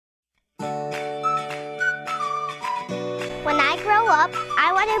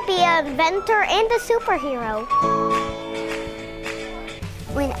I want to be an inventor and a superhero.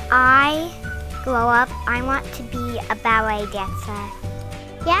 When I grow up, I want to be a ballet dancer.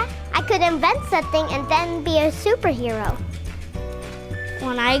 Yeah, I could invent something and then be a superhero.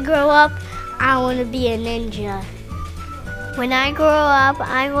 When I grow up, I want to be a ninja. When I grow up,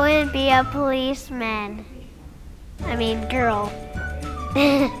 I want to be a policeman. I mean, girl.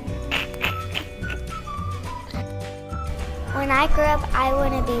 When I grow up, I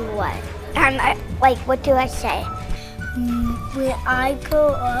want to be what? What do I say? When I grow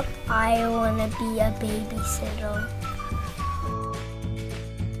up, I want to be a babysitter.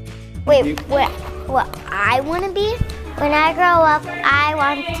 Wait, what I want to be? When I grow up, I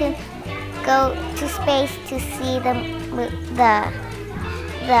want to go to space to see the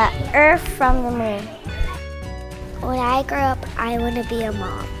Earth from the moon. When I grow up, I want to be a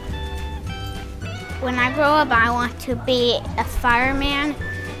mom. When I grow up, I want to be a fireman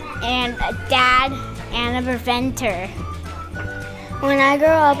and a dad and a preventer. When I grow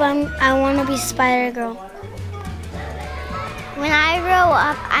up, I want to be Spider-Girl. When I grow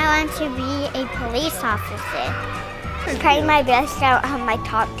up, I want to be a police officer. I'm trying my best. I don't have my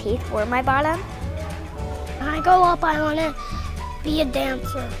top teeth or my bottom. When I grow up, I want to be a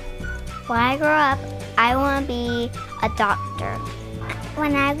dancer. When I grow up, I want to be a doctor.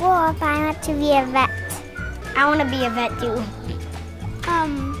 When I grow up, I want to be a vet. I want to be a vet too.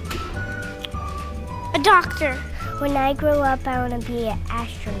 A doctor. When I grow up, I want to be an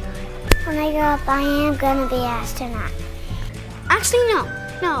astronaut. When I grow up, I am going to be an astronaut. Actually,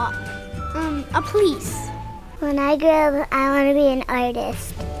 no, a police. When I grow up, I want to be an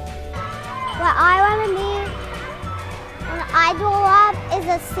artist. What I want to be when I grow up is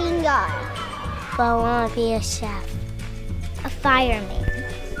a singer. But I want to be a chef. A fireman.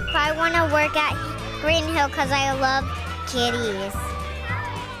 I want to work at Green Hill because I love kitties.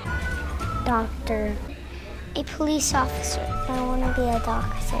 Doctor. A police officer. I want to be a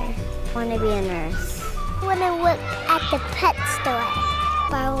doctor. I want to be a nurse. I want to work at the pet store.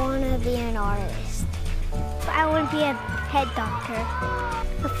 I want to be an artist. I want to be a head doctor.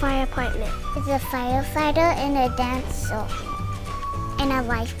 A fire department. It's a firefighter and a dancer and a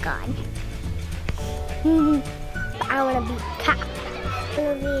lifeguard. I want to be a cop. I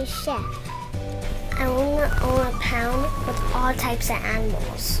want to be a chef. I want to own a pound with all types of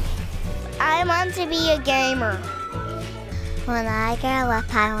animals. I want to be a gamer. When I grow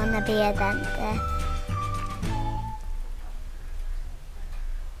up, I want to be a dentist.